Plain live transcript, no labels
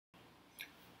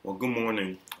Well, good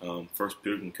morning, First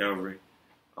Pilgrim Calvary.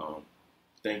 Um,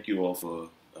 Thank you all for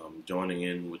joining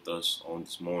in with us on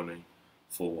this morning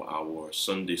for our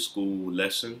Sunday school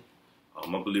lesson. I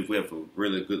believe we have a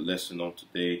really good lesson on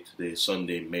today. Today is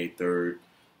Sunday, May 3rd,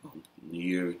 the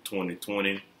year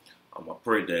 2020. I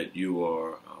pray that you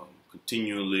are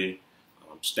continually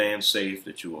staying safe,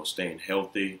 that you are staying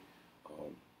healthy,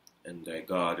 um, and that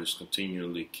God is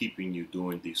continually keeping you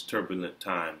during these turbulent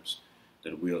times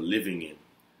that we are living in.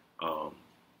 Um,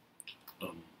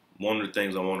 um, One of the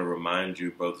things I want to remind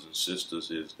you, brothers and sisters,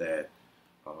 is that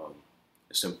um,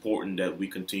 it's important that we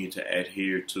continue to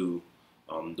adhere to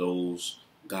those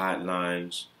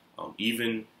guidelines.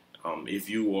 Even if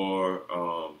you are,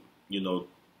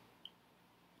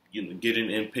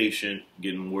 getting impatient,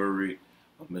 getting worried,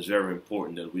 it's very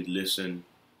important that we listen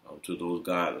to those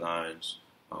guidelines.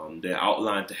 They're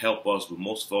outlined to help us, but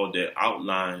most of all, they're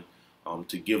outlined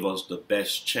to give us the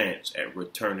best chance at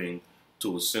returning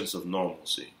to a sense of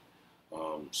normalcy.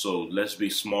 So let's be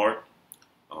smart,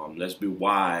 let's be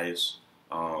wise,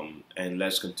 and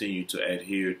let's continue to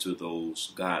adhere to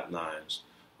those guidelines,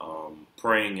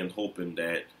 praying and hoping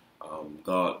that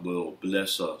God will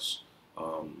bless us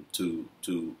to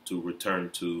return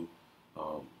to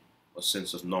a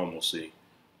sense of normalcy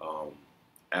um,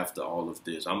 after all of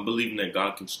this. I'm believing that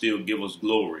God can still give us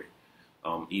glory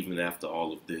even after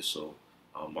all of this. So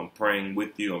I'm praying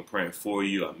with you. I'm praying for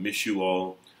you. I miss you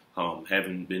all.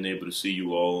 Haven't been able to see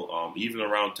you all. Even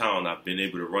around town, I've been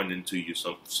able to run into you,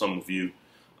 some of you,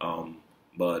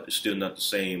 but it's still not the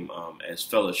same as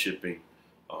fellowshipping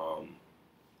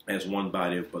as one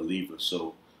body of believers.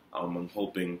 So I'm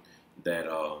hoping that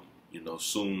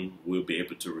soon we'll be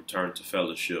able to return to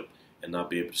fellowship and I'll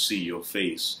be able to see your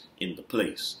face in the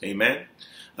place. Amen.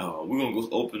 We're going to go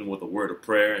open with a word of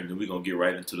prayer, and then we're going to get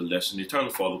right into the lesson. Eternal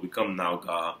Father, we come now,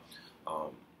 God,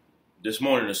 this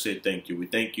morning to say thank you. We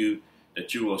thank you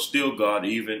that you are still God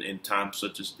even in times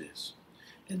such as this.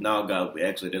 And now, God, we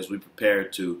ask that as we prepare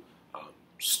to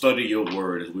study your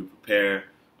word, as we prepare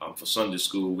for Sunday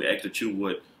school, we ask that you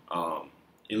would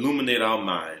illuminate our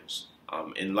minds,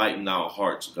 enlighten our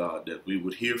hearts, God, that we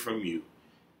would hear from you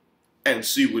and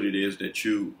see what it is that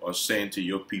you are saying to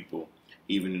your people,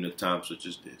 even in a time such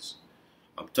as this.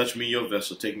 Touch me, your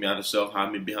vessel, take me out of self,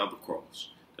 hide me behind the cross,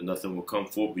 that nothing will come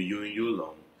forth but you and you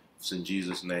alone. It's in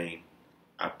Jesus' name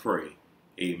I pray.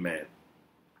 Amen.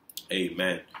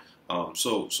 Amen.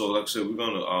 So like I said, we're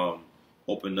going to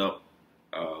open up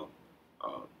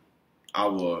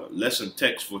our lesson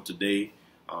text for today.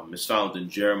 It's found in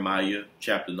Jeremiah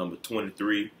chapter number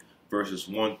 23, verses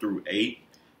 1 through 8.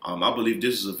 I believe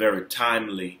this is a very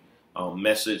timely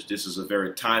message. This is a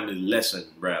very timely lesson,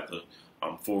 rather,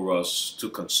 for us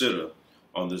to consider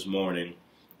on this morning.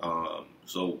 We're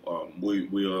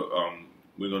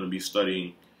going to be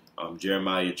studying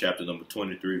Jeremiah chapter number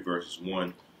 23, verses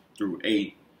 1 through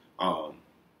 8,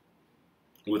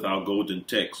 with our golden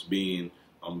text being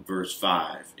verse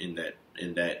 5 in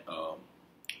that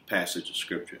passage of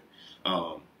scripture.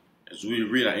 As we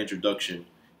read our introduction,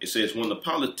 it says, when the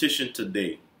politician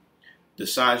today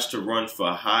decides to run for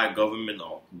a high government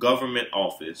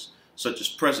office, such as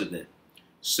president,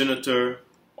 senator,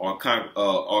 or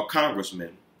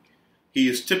congressman, he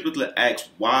is typically asked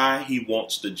why he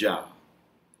wants the job.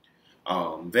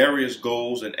 Various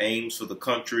goals and aims for the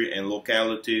country and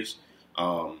localities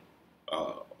are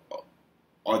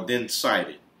then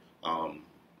cited,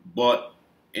 but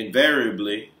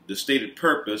invariably the stated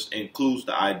purpose includes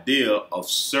the idea of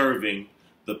serving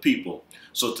the people.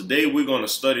 So today we're going to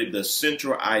study the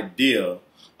central idea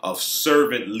of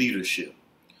servant leadership.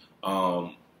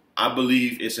 I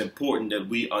believe it's important that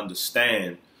we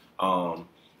understand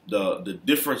the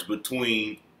difference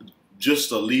between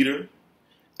just a leader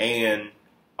and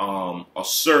a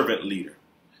servant leader,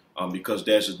 because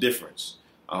there's a difference.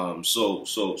 So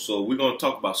we're going to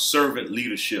talk about servant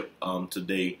leadership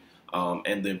today,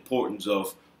 and the importance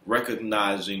of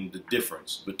recognizing the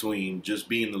difference between just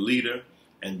being a leader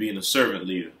and being a servant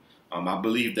leader. I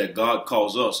believe that God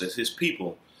calls us as his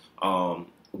people,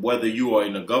 whether you are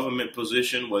in a government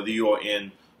position, whether you are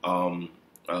in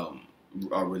a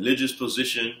religious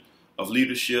position of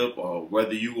leadership, or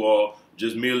whether you are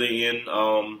just merely in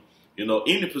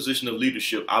any position of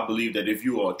leadership. I believe that if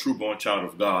you are a true-born child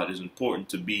of God, it's important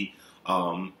to be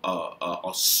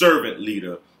a servant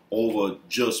leader over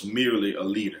just merely a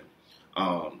leader.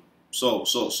 But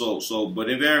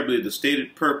invariably, the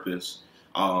stated purpose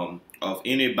of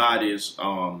anybody's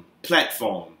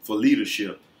platform for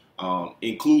leadership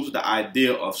includes the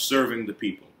idea of serving the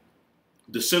people.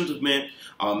 The sentiment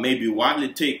may be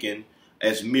widely taken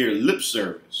as mere lip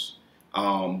service,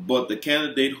 But the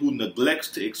candidate who neglects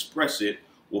to express it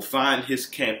will find his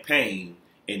campaign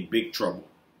in big trouble.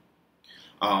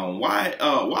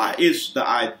 Why is the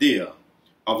idea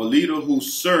of a leader who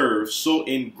serves so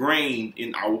ingrained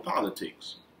in our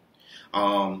politics?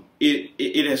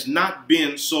 It has not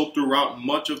been so throughout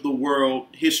much of the world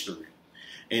history.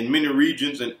 In many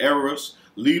regions and eras,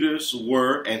 leaders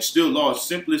were and still are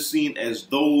simply seen as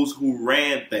those who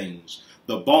ran things,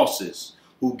 the bosses,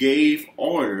 who gave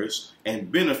orders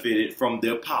and benefited from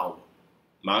their power.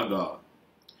 My God.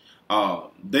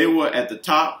 They were at the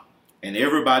top and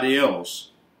everybody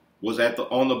else was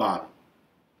on the bottom.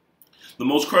 The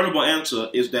most credible answer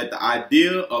is that the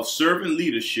idea of servant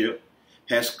leadership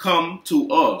has come to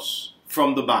us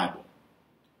from the Bible.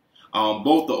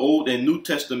 Both the Old and New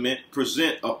Testament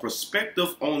present a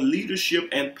perspective on leadership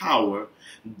and power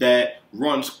that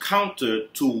runs counter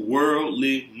to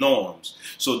worldly norms.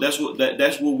 So that's what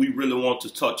we really want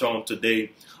to touch on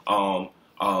today.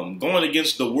 Going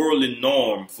against the worldly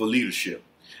norm for leadership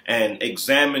and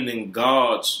examining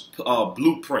God's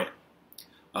blueprint.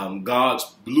 God's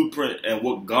blueprint and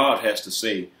what God has to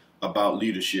say about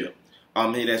leadership.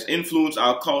 It has influenced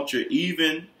our culture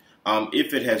even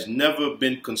if it has never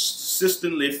been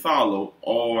consistently followed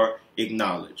or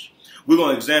acknowledged. We're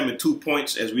going to examine 2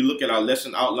 points as we look at our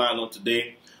lesson outline on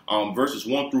today. Verses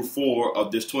 1 through 4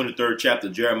 of this 23rd chapter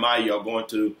of Jeremiah are going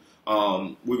to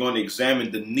we're going to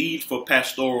examine the need for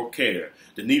pastoral care.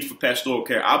 The need for pastoral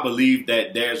care. I believe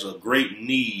that there's a great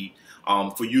need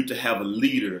for you to have a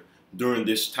leader during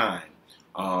this time.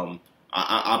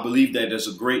 I believe that there's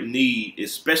a great need,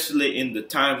 especially in the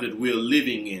times that we're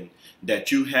living in,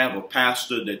 that you have a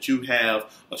pastor, that you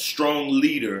have a strong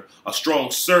leader, a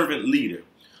strong servant leader.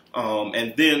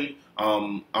 And then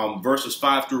verses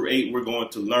 5 through 8, we're going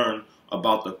to learn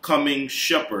about the coming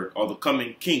shepherd or the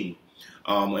coming king.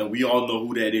 And we all know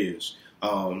who that is.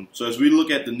 So as we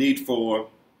look at the need for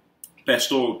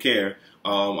pastoral care,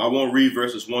 I won't read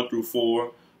verses 1 through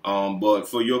 4, but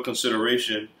for your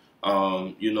consideration,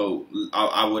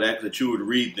 I would ask that you would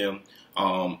read them.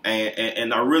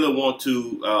 And I really want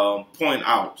to point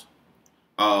out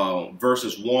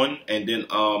verses 1, and then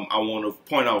I want to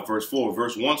point out verse 4.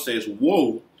 Verse 1 says,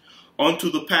 "Woe unto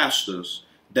the pastors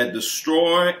that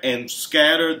destroy and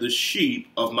scatter the sheep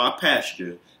of my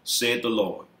pasture, said the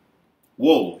Lord."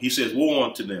 Woe, he says, woe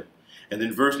unto them. And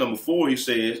then verse number 4, he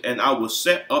says, "And I will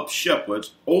set up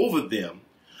shepherds over them,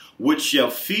 which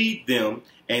shall feed them,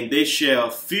 and they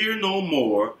shall fear no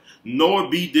more, nor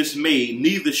be dismayed,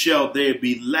 neither shall they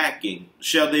be lacking,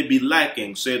 said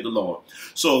the Lord."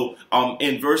 So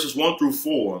in verses 1 through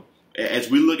 4, as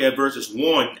we look at verses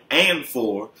 1 and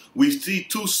 4, we see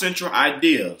two central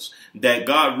ideas that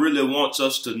God really wants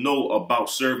us to know about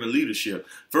servant leadership.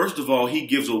 First of all, he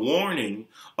gives a warning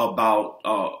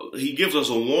he gives us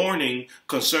a warning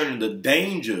concerning the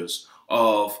dangers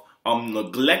of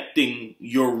neglecting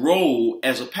your role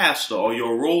as a pastor or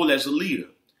your role as a leader.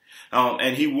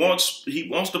 And he wants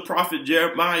the prophet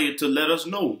Jeremiah to let us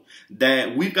know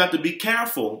that we've got to be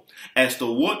careful as to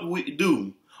what we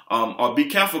do, or be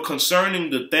careful concerning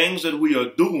the things that we are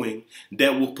doing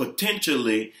that will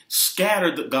potentially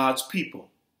scatter God's people.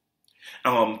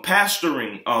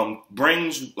 Pastoring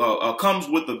comes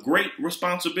with a great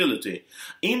responsibility.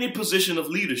 Any position of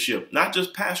leadership, not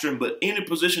just pastoring, but any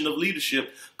position of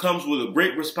leadership comes with a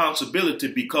great responsibility,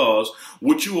 because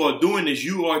what you are doing is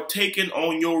you are taking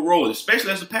on your role,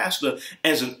 especially as a pastor,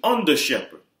 as an under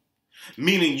shepherd,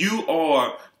 meaning you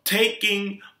are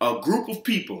taking a group of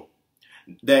people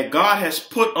that God has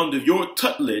put under your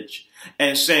tutelage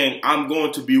and saying, "I'm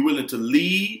going to be willing to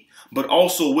lead, but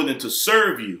also willing to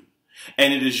serve you."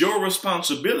 And it is your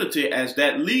responsibility as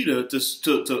that leader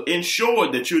to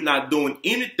ensure that you're not doing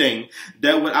anything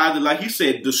that would either, like he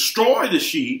said, destroy the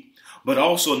sheep, but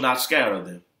also not scatter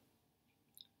them.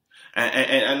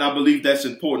 And I believe that's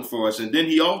important for us. And then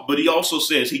he also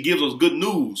says, he gives us good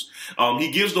news. He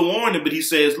gives the warning, but he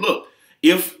says, look,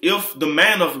 if the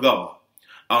man of God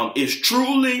is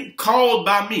truly called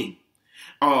by me,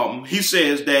 he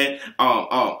says that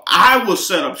I will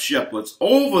set up shepherds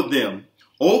over them,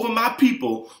 over my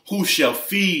people, who shall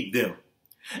feed them.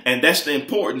 And that's the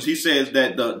importance. He says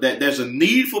that that there's a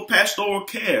need for pastoral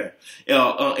care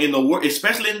in the world,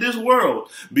 especially in this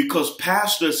world, because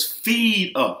pastors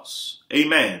feed us.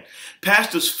 Amen.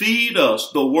 Pastors feed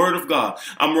us the word of God.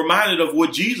 I'm reminded of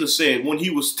what Jesus said when he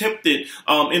was tempted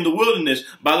in the wilderness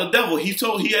by the devil. He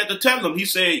had to tell him. He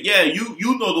said, "Yeah,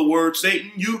 you know the word,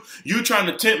 Satan. You trying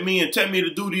to tempt me and tempt me to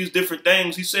do these different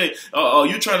things." He said,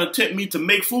 "You trying to tempt me to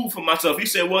make food for myself." He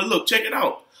said, "Well, look, check it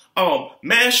out.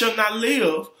 Man shall not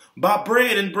live by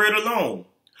bread and bread alone,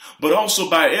 but also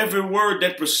by every word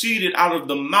that proceeded out of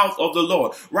the mouth of the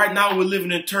Lord. Right now we're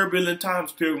living in turbulent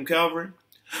times, Pilgrim Calvary.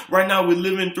 Right now we're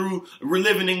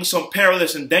living in some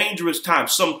perilous and dangerous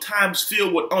times, sometimes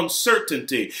filled with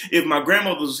uncertainty. If my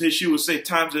grandmother was here, she would say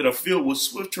times that are filled with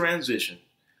swift transition.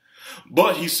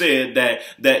 But he said that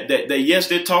yes,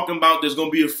 they're talking about there's going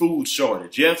to be a food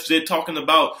shortage. Yes, they're talking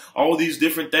about all these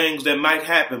different things that might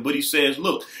happen. But he says,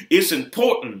 look, it's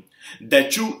important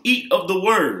that you eat of the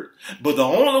word. But the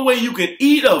only way you can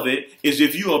eat of it is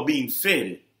if you are being fed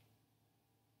it.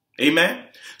 Amen.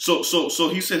 So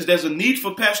he says there's a need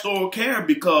for pastoral care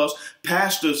because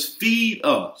pastors feed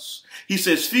us. He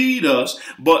says feed us,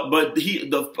 but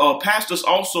the pastors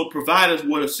also provide us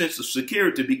with a sense of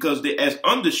security because they, as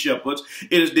under shepherds,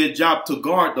 it is their job to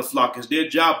guard the flock. It's their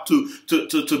job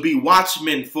to be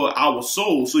watchmen for our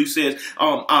souls. So he says,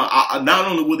 not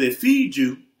only will they feed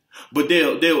you, but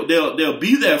they'll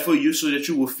be there for you so that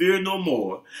you will fear no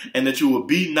more and that you will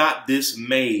be not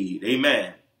dismayed.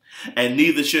 Amen. And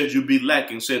neither shall you be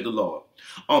lacking, said the Lord.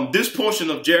 This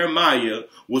portion of Jeremiah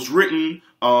was written,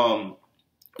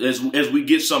 as we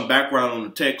get some background on the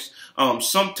text,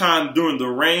 sometime during the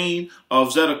reign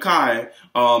of Zedekiah,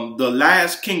 the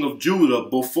last king of Judah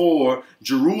before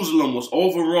Jerusalem was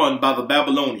overrun by the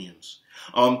Babylonians.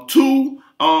 Two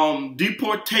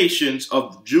deportations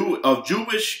of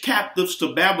Jewish captives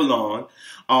to Babylon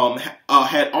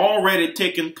had already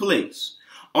taken place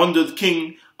under the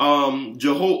king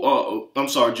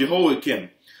Jehoiakim.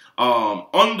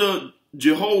 Under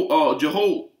Jehoiakim,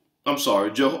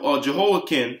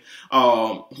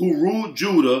 who ruled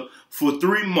Judah for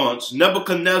 3 months,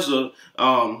 Nebuchadnezzar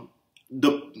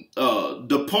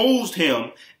deposed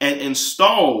him and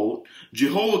installed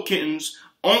Jehoiakim's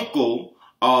uncle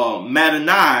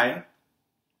Madani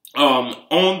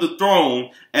on the throne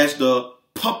as the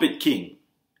puppet king.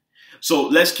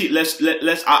 So if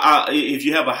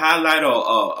you have a highlighter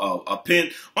or a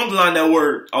pen, underline that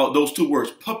word, those two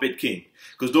words, puppet king,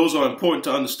 because those are important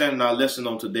to understand our lesson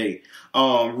on today.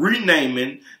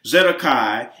 Renaming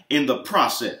Zedekiah in the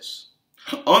process.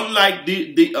 Unlike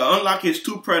his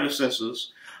two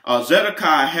predecessors,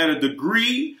 Zedekiah had a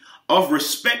degree of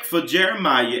respect for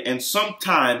Jeremiah and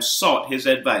sometimes sought his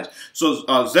advice. So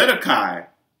Zedekiah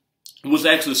was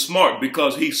actually smart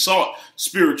because he sought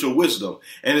spiritual wisdom.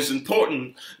 And it's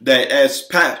important that as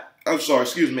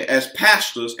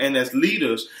pastors and as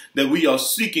leaders that we are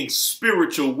seeking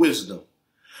spiritual wisdom.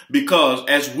 Because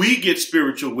as we get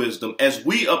spiritual wisdom, as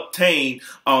we obtain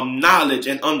knowledge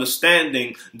and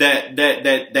understanding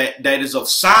that is of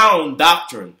sound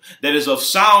doctrine, that is of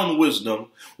sound wisdom,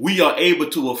 we are able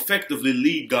to effectively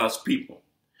lead God's people.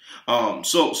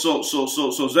 So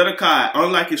Zedekiah,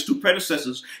 unlike his two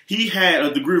predecessors, he had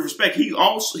a degree of respect. He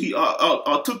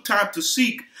took time to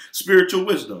seek spiritual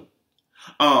wisdom.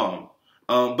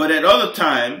 But at other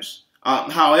times,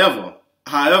 however,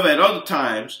 at other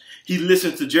times, he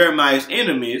listened to Jeremiah's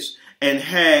enemies and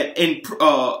had him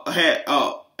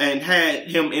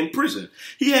in prison.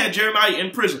 He had Jeremiah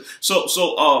in prison.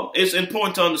 So it's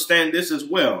important to understand this as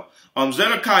well.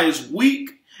 Zedekiah's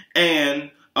weak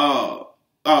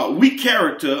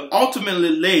character ultimately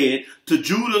led to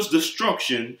Judah's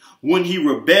destruction when he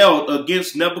rebelled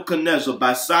against Nebuchadnezzar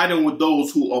by siding with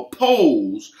those who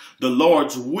opposed the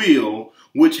Lord's will,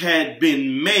 which had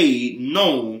been made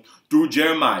known through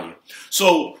Jeremiah.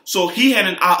 So he had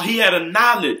a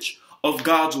knowledge of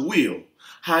God's will.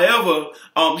 However,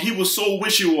 he was so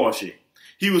wishy-washy.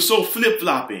 He was so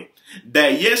flip-floppy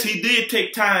that yes, he did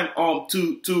take time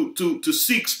to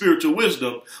seek spiritual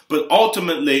wisdom, but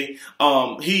ultimately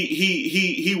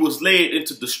he was led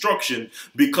into destruction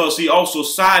because he also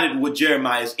sided with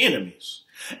Jeremiah's enemies.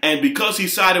 And because he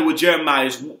sided with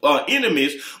Jeremiah's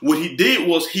enemies, what he did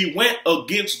was he went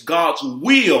against God's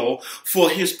will for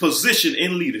his position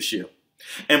in leadership.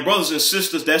 And brothers and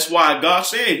sisters, that's why God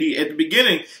said, at the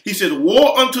beginning, he said,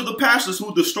 woe unto the pastors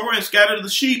who destroy and scatter the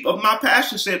sheep of my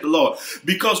pasture, said the Lord.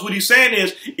 Because what he's saying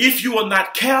is, if you are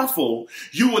not careful,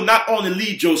 you will not only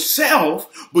lead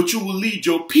yourself, but you will lead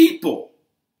your people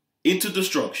into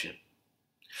destruction.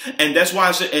 And that's why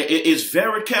I say it's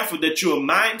very careful that you are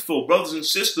mindful, brothers and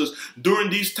sisters,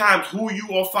 during these times, who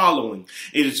you are following.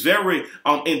 It is very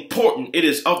important. It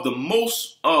is of the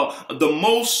most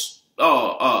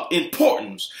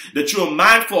importance that you are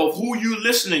mindful of who you're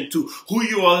listening to, who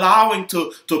you are allowing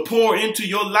to pour into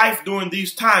your life during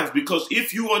these times. Because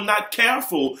if you are not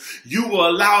careful, you will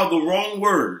allow the wrong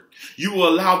word, you will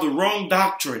allow the wrong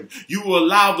doctrine, you will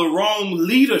allow the wrong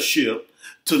leadership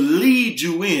to lead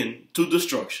you into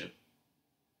destruction.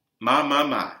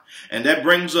 My. And that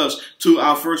brings us to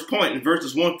our first point. In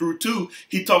verses 1 through 2,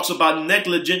 he talks about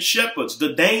negligent shepherds,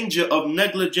 the danger of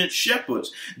negligent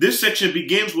shepherds. This section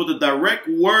begins with a direct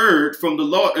word from the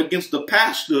Lord against the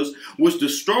pastors which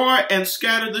destroy and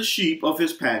scatter the sheep of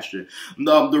his pasture.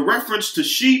 The reference to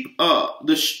sheep,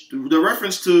 the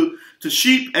reference to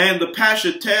sheep and the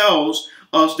pasture tells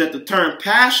us that the term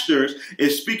pastors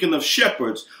is speaking of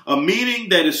shepherds, a meaning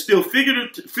that is still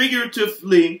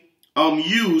figuratively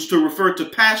used to refer to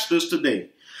pastors today.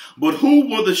 But who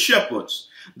were the shepherds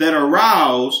that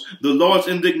aroused the Lord's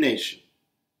indignation?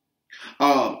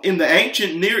 In the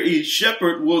ancient Near East,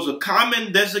 shepherd was a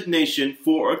common designation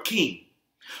for a king,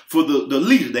 for the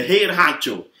leader, the head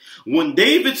honcho. When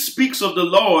David speaks of the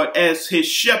Lord as his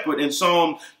shepherd in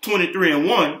Psalm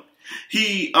 23:1,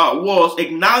 he was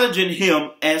acknowledging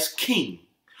him as king,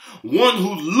 one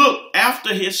who looked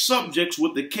after his subjects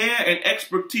with the care and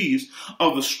expertise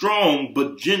of a strong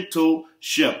but gentle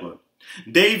shepherd.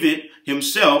 David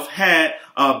himself had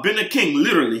been a king,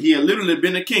 literally. He had literally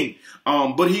been a king.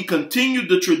 But he continued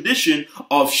the tradition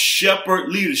of shepherd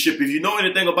leadership. If you know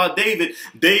anything about David,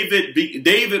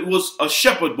 David was a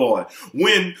shepherd boy.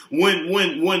 When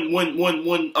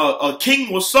a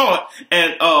king was sought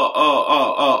and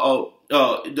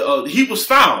he was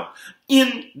found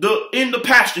in the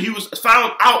pasture. He was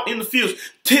found out in the fields,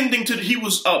 tending to, he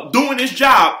was doing his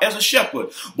job as a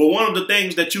shepherd. But one of the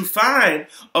things that you find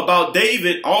about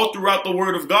David all throughout the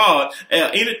Word of God,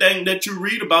 anything that you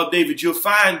read about David, you'll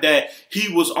find that he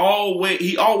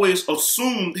always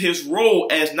assumed his role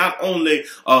as not only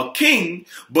a king,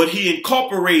 but he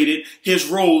incorporated his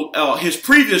role, his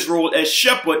previous role as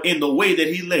shepherd in the way that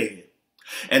he led.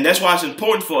 And that's why it's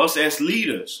important for us as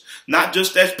leaders, not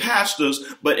just as pastors,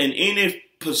 but in any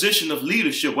position of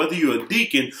leadership, whether you're a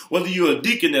deacon, whether you're a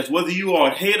deaconess, whether you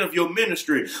are head of your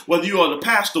ministry, whether you are the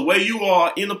pastor, where you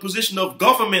are in a position of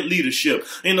government leadership,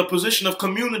 in a position of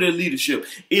community leadership.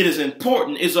 It is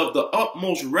important, is of the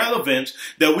utmost relevance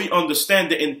that we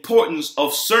understand the importance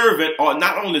of servant, or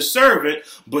not only servant,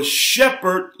 but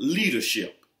shepherd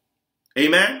leadership.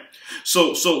 Amen.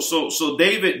 So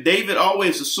David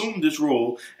always assumed this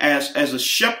role as a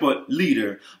shepherd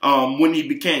leader when he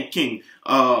became king.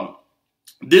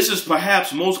 This is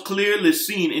perhaps most clearly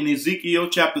seen in Ezekiel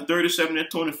chapter 37 and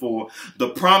 24, the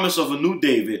promise of a new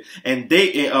David. And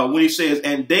when he says,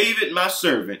 "And David my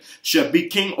servant shall be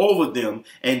king over them,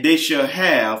 and they shall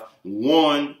have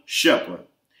one shepherd."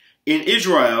 In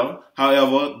Israel,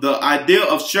 however, the idea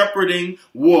of shepherding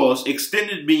was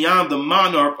extended beyond the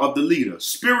monarch of the leader.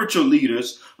 Spiritual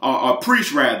leaders, or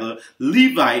priests rather,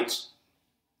 Levites,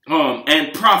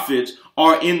 and prophets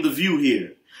are in the view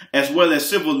here, as well as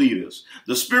civil leaders.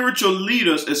 The spiritual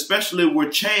leaders especially were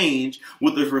charged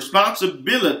with the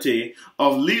responsibility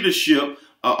of leadership,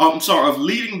 of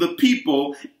leading the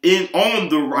people on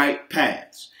the right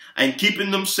paths and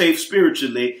keeping them safe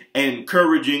spiritually and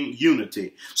encouraging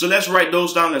unity. So let's write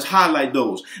those down. Let's highlight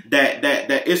those. That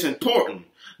it's important.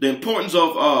 The importance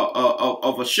of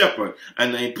a shepherd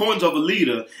and the importance of a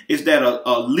leader is that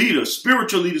a leader,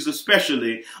 spiritual leaders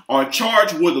especially, are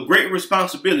charged with a great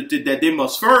responsibility that they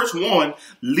must first, one,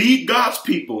 lead God's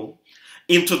people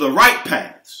into the right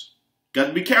paths. Got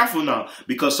to be careful now,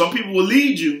 because some people will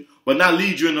lead you, but not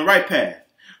lead you in the right path.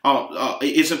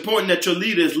 It's important that your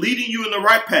leader is leading you in the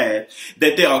right path,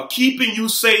 that they are keeping you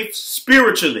safe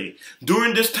spiritually.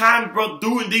 During these times,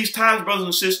 brothers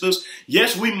and sisters,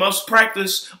 yes, we must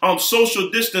practice social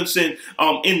distancing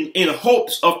in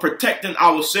hopes of protecting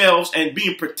ourselves and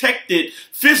being protected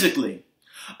physically.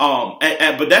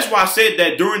 But that's why I said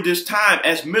that during this time,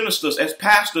 as ministers, as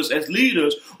pastors, as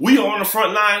leaders, we are on the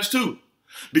front lines too.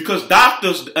 Because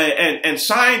doctors and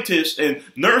scientists and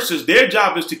nurses, their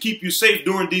job is to keep you safe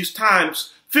during these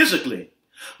times physically.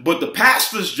 But the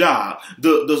pastor's job,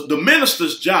 the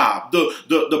minister's job,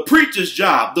 the preacher's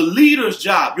job, the leader's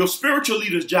job, your spiritual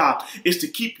leader's job is to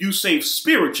keep you safe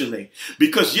spiritually.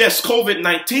 Because yes,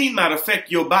 COVID-19 might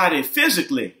affect your body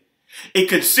physically. It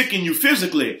can sicken you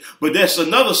physically. But there's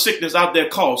another sickness out there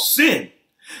called sin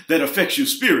that affects you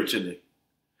spiritually.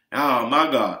 Oh, my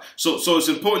God. So it's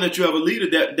important that you have a leader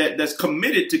that's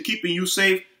committed to keeping you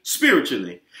safe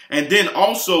spiritually. And then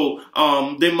also,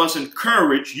 they must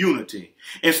encourage unity.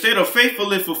 Instead of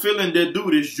faithfully fulfilling their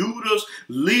duties, Judah's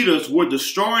leaders were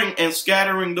destroying and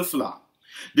scattering the flock.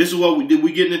 This is what we did.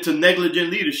 We get into negligent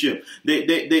leadership. They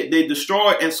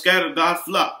destroyed and scattered God's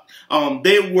flock.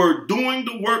 They were doing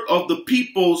the work of the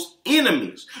people's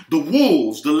enemies, the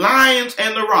wolves, the lions,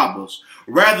 and the robbers,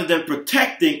 rather than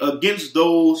protecting against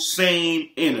those same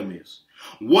enemies.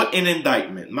 What an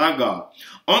indictment, my God.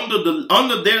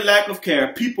 under their lack of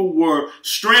care, people were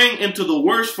straying into the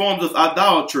worst forms of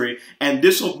idolatry and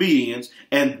disobedience,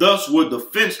 and thus were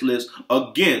defenseless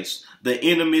against the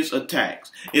enemy's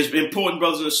attacks. It's important,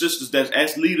 brothers and sisters, that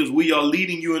as leaders, we are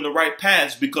leading you in the right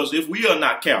paths, because if we are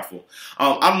not careful,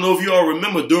 I don't know if you all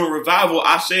remember during revival,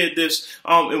 I said this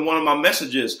in one of my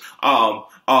messages. I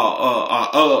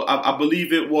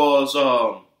believe it was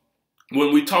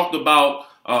when we talked about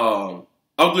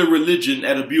ugly religion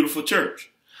at a beautiful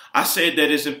church. I said that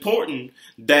it's important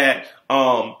that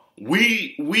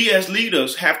we as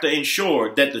leaders have to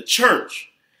ensure that the church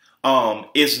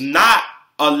is not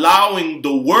allowing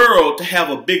the world to have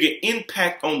a bigger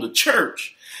impact on the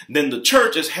church than the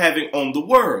church is having on the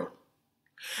world.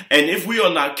 And if we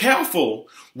are not careful,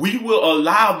 we will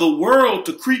allow the world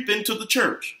to creep into the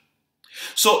church.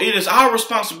 So it is our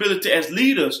responsibility as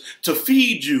leaders to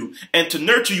feed you and to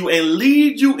nurture you and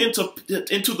lead you into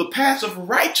the paths of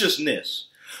righteousness,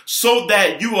 so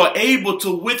that you are able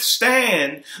to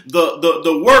withstand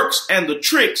the works and the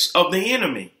tricks of the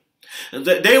enemy.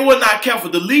 They were not careful.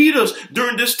 The leaders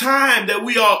during this time that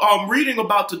we are reading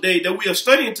about today, that we are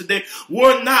studying today,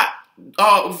 were not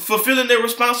fulfilling their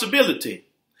responsibility.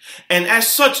 And as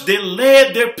such, they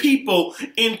led their people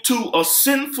into a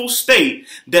sinful state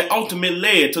that ultimately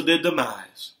led to their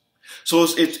demise. So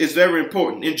it's very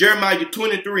important. In Jeremiah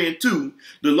 23:2,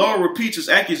 the Lord repeats his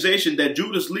accusation that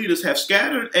Judah's leaders have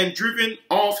scattered and driven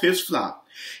off his flock.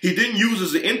 He then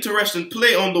uses an interesting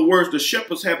play on the words, the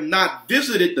shepherds have not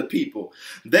visited the people.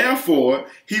 Therefore,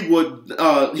 he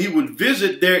would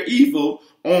visit their evil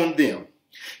on them.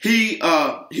 He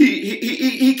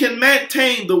can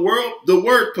maintain the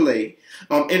wordplay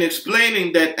in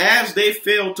explaining that as they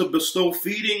fail to bestow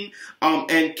feeding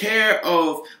and care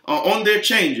of on their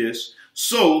changes,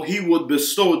 so he would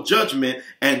bestow judgment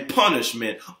and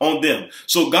punishment on them.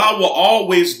 So God will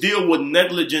always deal with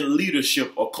negligent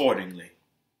leadership accordingly.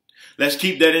 Let's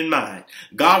keep that in mind.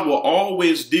 God will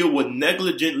always deal with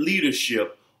negligent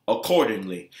leadership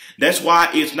accordingly. That's why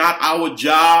it's not our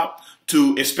job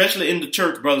to, especially in the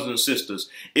church, brothers and sisters,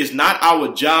 it's not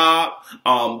our job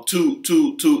to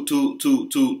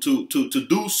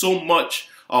do so much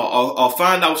or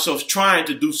find ourselves trying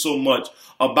to do so much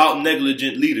about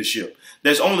negligent leadership.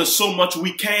 There's only so much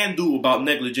we can do about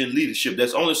negligent leadership.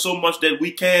 There's only so much that we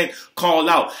can call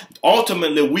out.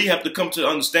 Ultimately, we have to come to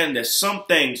understand that some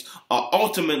things are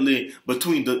ultimately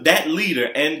between that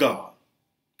leader and God.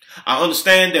 I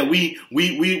understand that we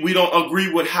don't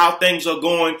agree with how things are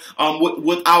going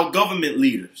with our government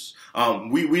leaders.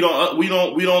 We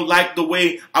don't like the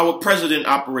way our president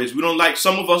operates. We don't like,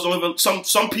 some of us don't even,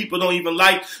 some people don't even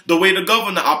like the way the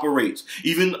governor operates,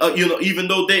 even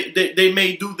though they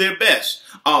may do their best.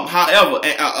 However,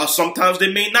 sometimes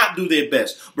they may not do their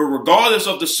best. But regardless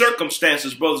of the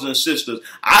circumstances, brothers and sisters,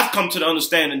 I've come to the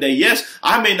understanding that yes,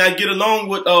 I may not get along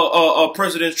with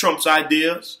President Trump's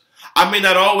ideas. I may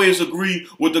not always agree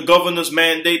with the governor's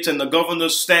mandates and the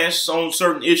governor's stance on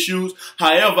certain issues.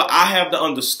 However, I have the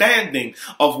understanding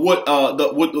of what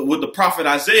the prophet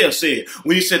Isaiah said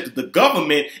when he said that the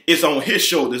government is on his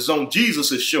shoulders, on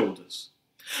Jesus' shoulders.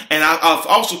 And I've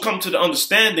also come to the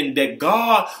understanding that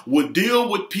God will deal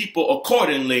with people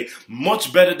accordingly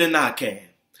much better than I can.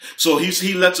 So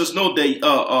he lets us know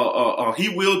that he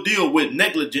will deal with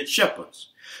negligent shepherds.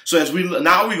 So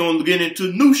now we're going to get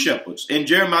into new shepherds. In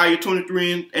Jeremiah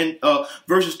 23 and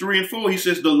verses 3 and 4, he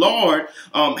says, the Lord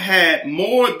had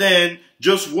more than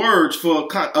just words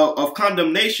of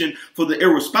condemnation for the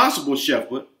irresponsible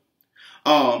shepherd.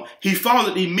 He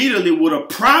followed immediately with a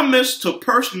promise to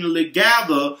personally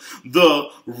gather the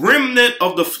remnant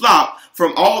of the flock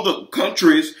from all the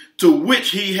countries to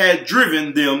which he had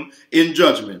driven them in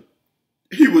judgment.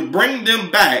 He would bring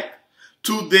them back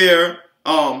to their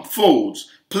folds,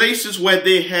 places where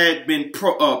they had been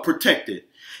protected.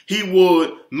 He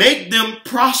would make them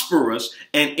prosperous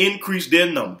and increase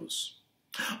their numbers.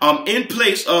 In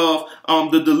place of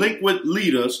the delinquent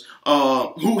leaders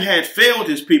who had failed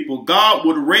his people, God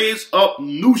would raise up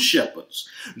new shepherds.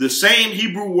 The same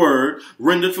Hebrew word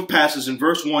rendered for pastors in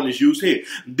verse 1 is used here.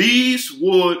 These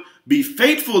would be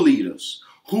faithful leaders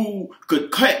who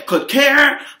could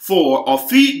care for or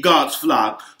feed God's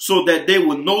flock so that they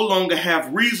would no longer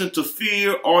have reason to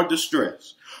fear or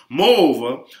distress.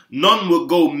 Moreover, none would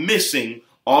go missing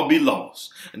or be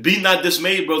lost. And be not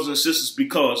dismayed, brothers and sisters,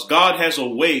 because God has a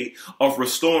way of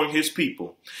restoring his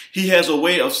people. He has a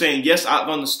way of saying, yes, I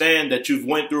understand that you've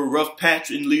went through a rough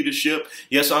patch in leadership.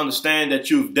 Yes, I understand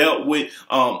that you've dealt with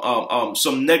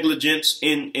some negligence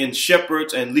in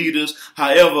shepherds and leaders.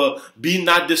 However, be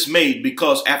not dismayed,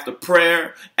 because after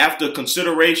prayer, after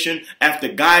consideration, after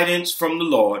guidance from the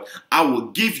Lord, I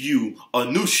will give you a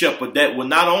new shepherd that will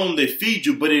not only feed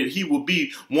you, but he will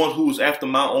be one who is after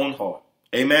my own heart.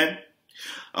 Amen.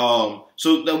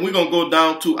 So then we're going to go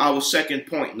down to our second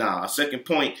point now. Our second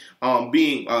point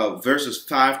being verses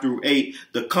 5 through 8,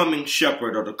 the coming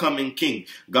shepherd or the coming king.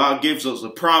 God gives us a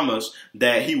promise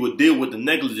that he will deal with the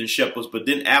negligent shepherds, but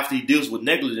then after he deals with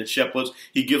negligent shepherds,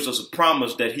 he gives us a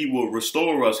promise that he will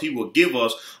restore us. He will give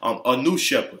us a new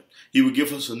shepherd. He will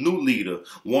give us a new leader,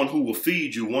 one who will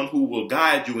feed you, one who will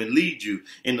guide you and lead you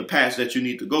in the path that you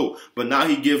need to go. But now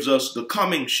he gives us the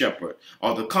coming shepherd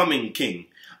or the coming king.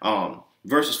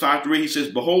 Verses 5 through 8, he says,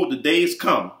 behold, the days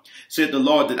come, said the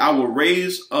Lord, that I will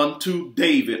raise unto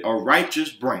David a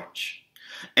righteous branch,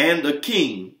 and the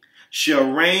king shall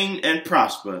reign and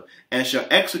prosper, and shall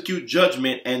execute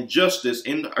judgment and justice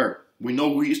in the earth. We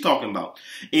know who he's talking about.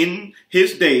 In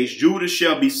his days, Judah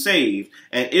shall be saved,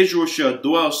 and Israel shall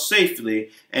dwell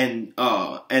safely. And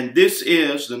this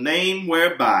is the name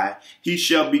whereby he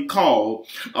shall be called,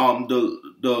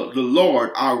 the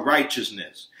Lord our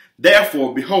righteousness.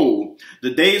 Therefore, behold,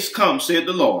 the days come, said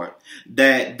the Lord,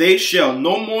 that they shall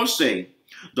no more say,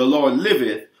 the Lord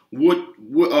liveth,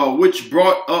 which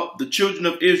brought up the children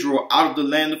of Israel out of the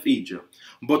land of Egypt.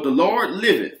 But the Lord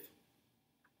liveth,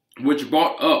 which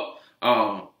brought up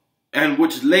and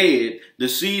which led the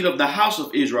seed of the house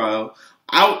of Israel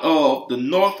out of the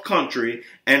north country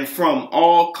and from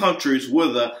all countries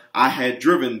whither I had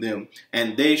driven them,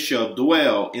 and they shall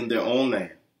dwell in their own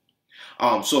land.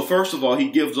 So first of all,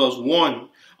 he gives us one.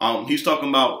 He's talking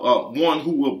about one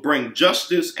who will bring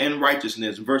justice and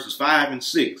righteousness, verses 5 and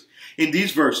 6. In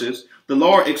these verses, the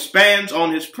Lord expands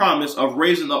on his promise of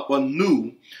raising up a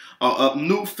new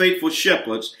faithful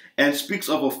shepherds, and speaks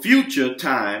of a future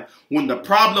time when the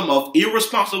problem of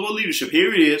irresponsible leadership,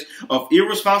 here it is, of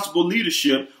irresponsible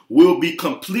leadership will be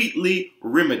completely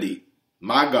remedied.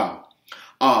 My God.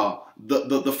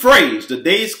 The phrase, the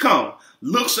days come,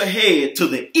 looks ahead to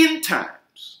the end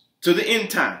times,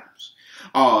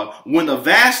 when a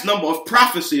vast number of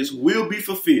prophecies will be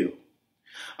fulfilled.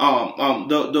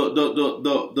 The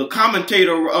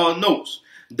commentator notes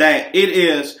that it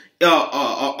is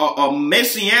a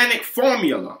messianic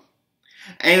formula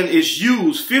and is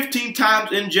used 15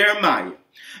 times in Jeremiah.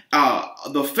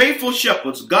 The faithful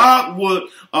shepherds God would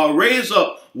raise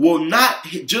up will not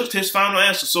just his final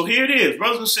answer. So here it is,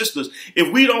 brothers and sisters.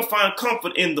 If we don't find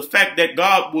comfort in the fact that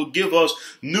God will give us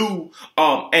new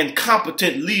and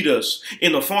competent leaders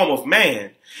in the form of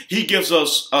man, he gives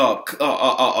us a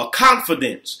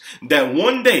confidence that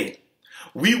one day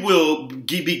we will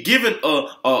be given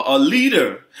a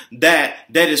leader that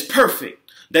is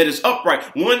perfect, that is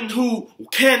upright, one who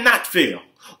cannot fail,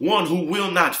 one who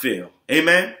will not fail.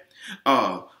 Amen.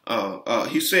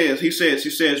 He says,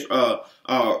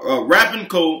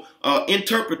 rabbinical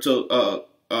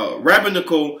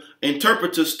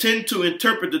interpreters tend to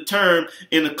interpret the term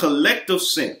in a collective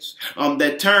sense.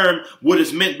 That term, what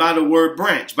is meant by the word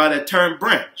branch, by that term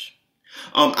branch.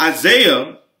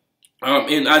 Isaiah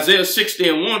in Isaiah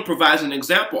 60:1 provides an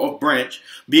example of branch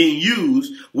being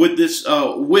used with this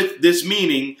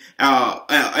meaning,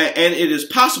 and it is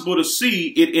possible to see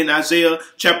it in Isaiah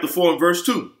chapter 4 and verse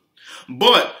 2.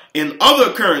 But in other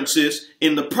occurrences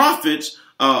in the prophets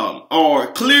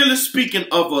are clearly speaking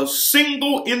of a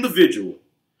single individual.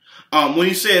 When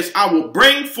he says, I will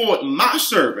bring forth my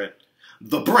servant,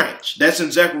 the branch. That's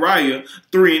in Zechariah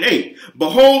 3 and 8.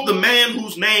 Behold the man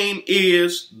whose name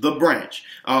is the branch.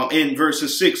 In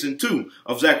verses 6 and 2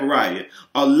 of Zechariah.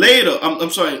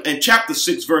 In chapter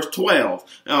 6 verse 12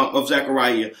 of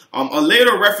Zechariah. A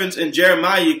later reference in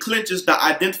Jeremiah clinches the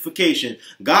identification.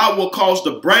 God will cause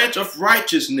the branch of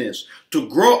righteousness to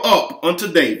grow up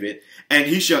unto David, and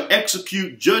he shall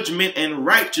execute judgment and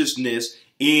righteousness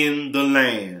in the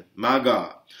land. My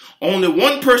God. Only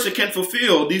one person can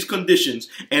fulfill these conditions,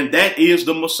 and that is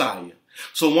the Messiah.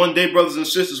 So one day, brothers and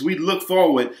sisters, we look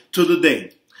forward to the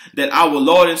day that our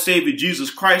Lord and Savior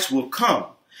Jesus Christ will come,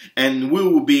 and we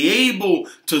will be able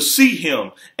to see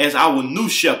him as our new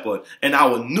shepherd and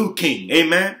our new king.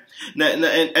 Amen.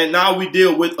 And now we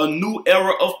deal with a new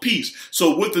era of peace.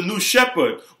 So with the new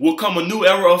shepherd will come a new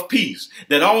era of peace.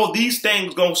 That all these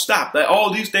things going to stop. That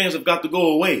all these things have got to go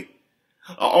away.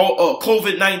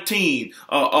 COVID-19,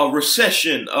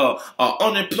 recession,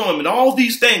 unemployment, all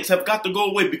these things have got to go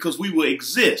away because we will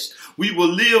exist. We will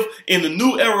live in the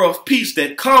new era of peace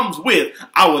that comes with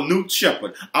our new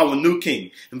shepherd, our new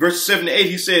king. In verses 7 to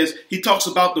 8, he talks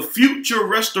about the future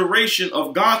restoration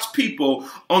of God's people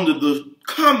under the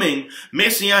coming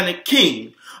messianic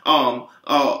king,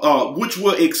 which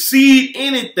will exceed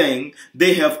anything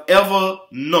they have ever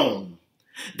known.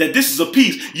 That this is a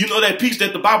peace, you know, that peace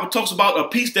that the Bible talks about, a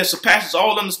peace that surpasses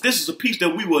all understanding. This is a peace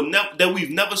that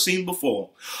we've never seen before,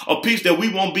 a peace that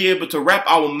we won't be able to wrap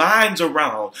our minds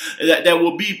around, that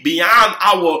will be beyond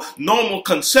our normal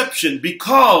conception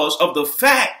because of the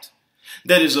fact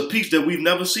that is a peace that we've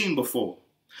never seen before.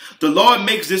 The Lord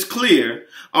makes this clear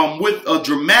with a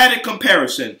dramatic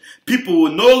comparison. People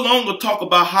will no longer talk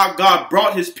about how God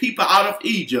brought his people out of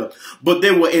Egypt, but they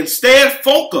will instead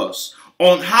focus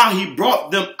on how he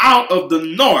brought them out of the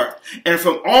north and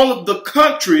from all of the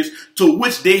countries to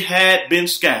which they had been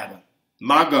scattered.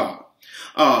 My God.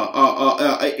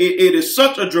 It is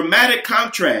such a dramatic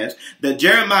contrast that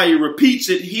Jeremiah repeats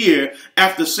it here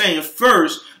after saying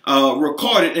first,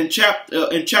 recorded in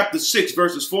chapter 6,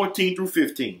 verses 14 through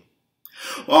 15.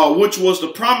 Which was the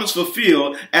promise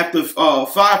fulfilled after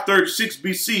 536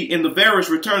 BC in the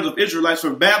various returns of Israelites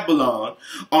from Babylon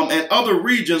and other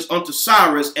regions unto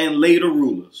Cyrus and later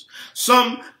rulers.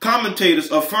 Some commentators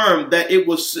affirm that it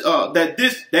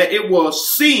was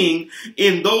seeing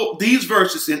in these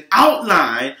verses an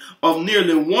outline of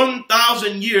nearly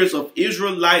 1,000 years of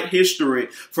Israelite history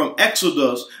from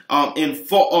Exodus in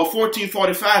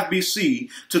 1445 BC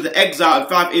to the exile in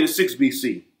 586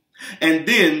 BC. And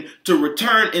then to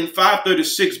return in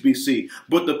 536 BC.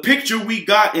 But the picture we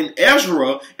got in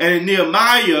Ezra and in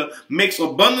Nehemiah makes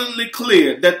abundantly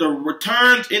clear that the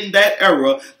returns in that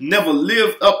era never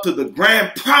lived up to the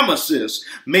grand promises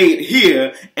made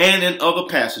here and in other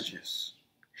passages.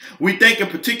 We think in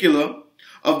particular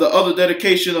of the other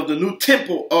dedication of the new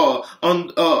temple,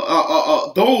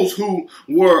 those who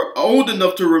were old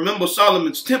enough to remember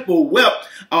Solomon's temple wept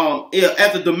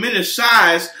at the diminished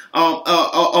size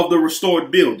of the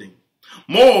restored building.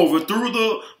 Moreover, through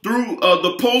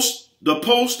the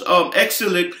post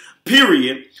exilic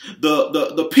period,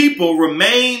 the people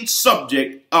remained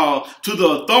subject to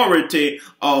the authority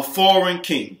of foreign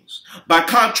kings. By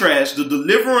contrast, the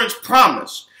deliverance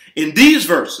promised in these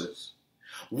verses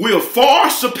will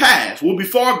be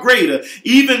far greater,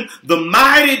 even the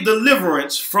mighty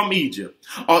deliverance from Egypt,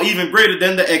 or even greater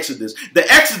than the Exodus. The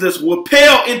Exodus will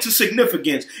pale into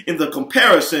significance in the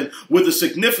comparison with the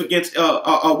significance,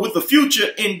 with the future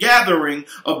ingathering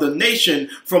of the nation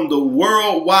from the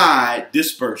worldwide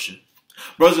dispersion.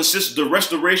 Brothers and sisters, the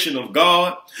restoration of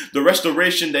God, the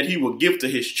restoration that he will give to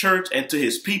his church and to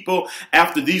his people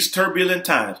after these turbulent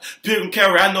times. Pilgrim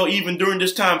Carry, I know even during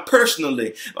this time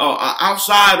personally,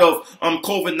 outside of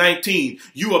COVID-19,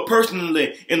 you are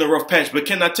personally in the rough patch. But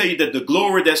can I tell you that the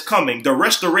glory that's coming, the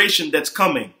restoration that's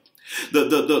coming,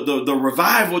 the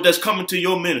revival that's coming to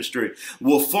your ministry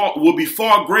will be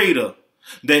far greater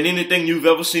than anything you've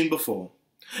ever seen before.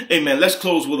 Amen. Let's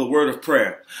close with a word of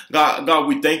prayer. God,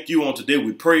 we thank you on today.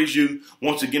 We praise you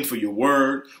once again for your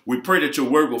word. We pray that your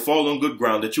word will fall on good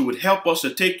ground, that you would help us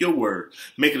to take your word,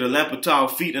 make it a lamp unto our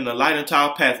feet and a light unto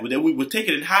our pathway, that we would take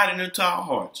it and hide it into our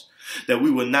hearts, that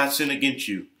we will not sin against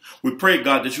you. We pray,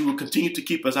 God, that you will continue to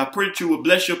keep us. I pray that you will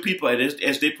bless your people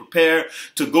as they prepare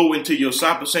to go into your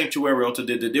cyber sanctuary on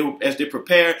today, as they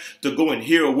prepare to go and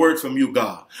hear a word from you,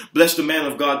 God. Bless the man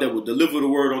of God that will deliver the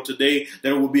word on today,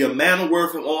 that it will be a manna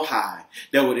word from on high,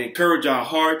 that would encourage our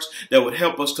hearts, that would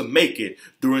help us to make it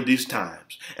during these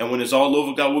times. And when it's all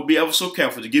over, God, we'll be ever so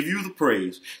careful to give you the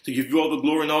praise, to give you all the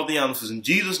glory and all the honors. In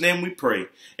Jesus' name we pray.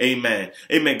 Amen.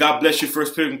 Amen. God bless you,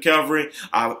 First Pilgrim Calvary.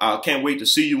 I can't wait to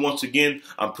see you once again.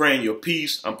 I'm praying your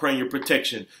peace. I'm praying your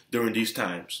protection during these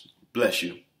times. Bless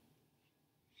you.